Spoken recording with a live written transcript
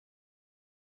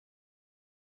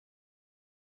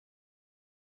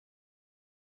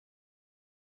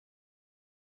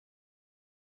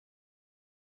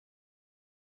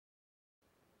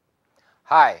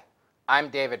Hi, I'm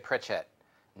David Pritchett.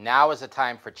 Now is a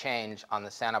time for change on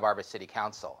the Santa Barbara City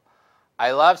Council.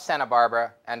 I love Santa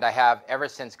Barbara, and I have ever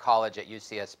since college at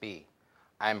UCSB.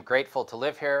 I am grateful to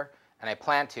live here, and I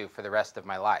plan to for the rest of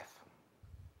my life.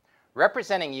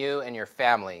 Representing you and your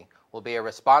family will be a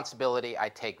responsibility I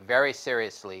take very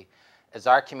seriously as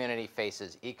our community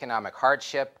faces economic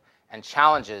hardship and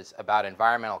challenges about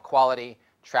environmental quality,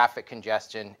 traffic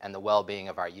congestion, and the well-being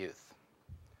of our youth.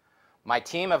 My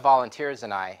team of volunteers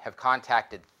and I have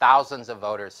contacted thousands of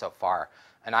voters so far,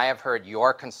 and I have heard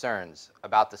your concerns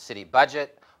about the city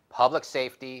budget, public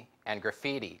safety, and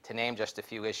graffiti, to name just a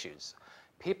few issues.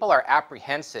 People are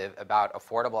apprehensive about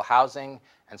affordable housing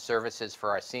and services for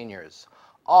our seniors,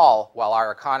 all while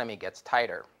our economy gets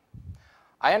tighter.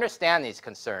 I understand these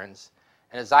concerns,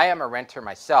 and as I am a renter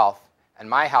myself, and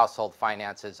my household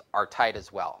finances are tight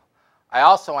as well. I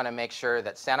also want to make sure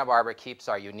that Santa Barbara keeps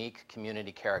our unique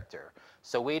community character,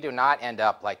 so we do not end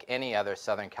up like any other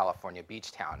Southern California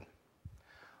beach town.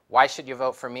 Why should you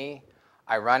vote for me?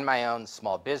 I run my own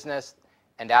small business,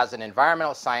 and as an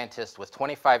environmental scientist with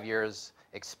 25 years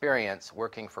experience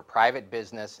working for private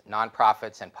business,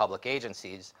 nonprofits, and public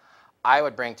agencies, I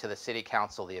would bring to the City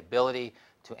Council the ability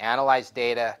to analyze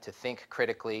data, to think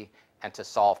critically, and to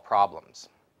solve problems.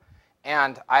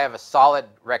 And I have a solid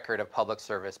record of public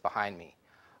service behind me.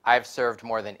 I've served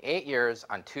more than 8 years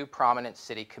on 2 prominent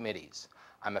city committees.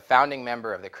 I'm a founding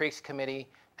member of the Creeks Committee,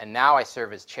 and now I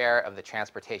serve as chair of the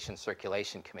Transportation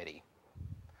Circulation Committee.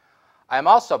 I am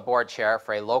also board chair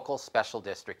for a local special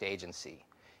district agency.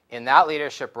 In that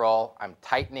leadership role, I'm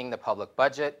tightening the public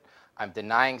budget, I'm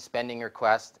denying spending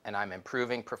requests, and I'm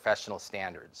improving professional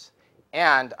standards.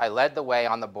 And I led the way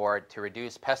on the board to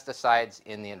reduce pesticides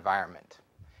in the environment.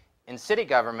 In city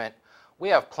government, we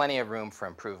have plenty of room for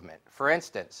improvement. For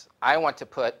instance, I want to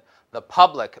put the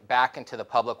public back into the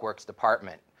Public Works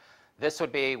Department. This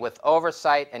would be with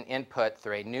oversight and input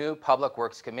through a new Public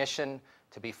Works Commission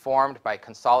to be formed by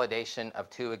consolidation of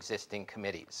 2 existing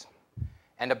committees.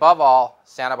 And above all,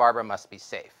 Santa Barbara must be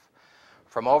safe.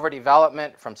 From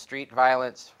overdevelopment, from street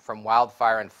violence, from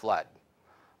wildfire and flood.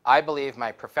 I believe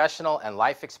my professional and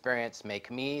life experience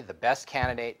make me the best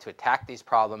candidate to attack these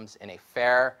problems in a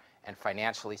fair and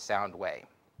financially sound way.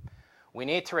 We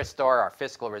need to restore our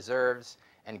fiscal reserves,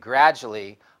 and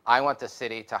gradually, I want the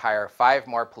city to hire 5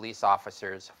 more police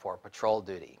officers for patrol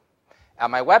duty. At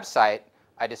my website,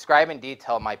 I describe in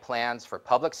detail my plans for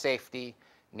public safety,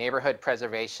 neighborhood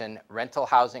preservation, rental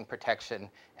housing protection,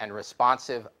 and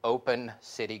responsive, open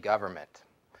city government.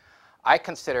 I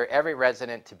consider every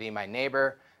resident to be my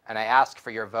neighbor, and I ask for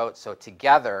your vote so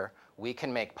together we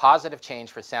can make positive change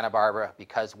for Santa Barbara,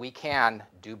 because we can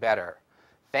do better.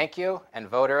 Thank you, and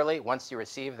vote early once you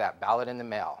receive that ballot in the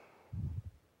mail.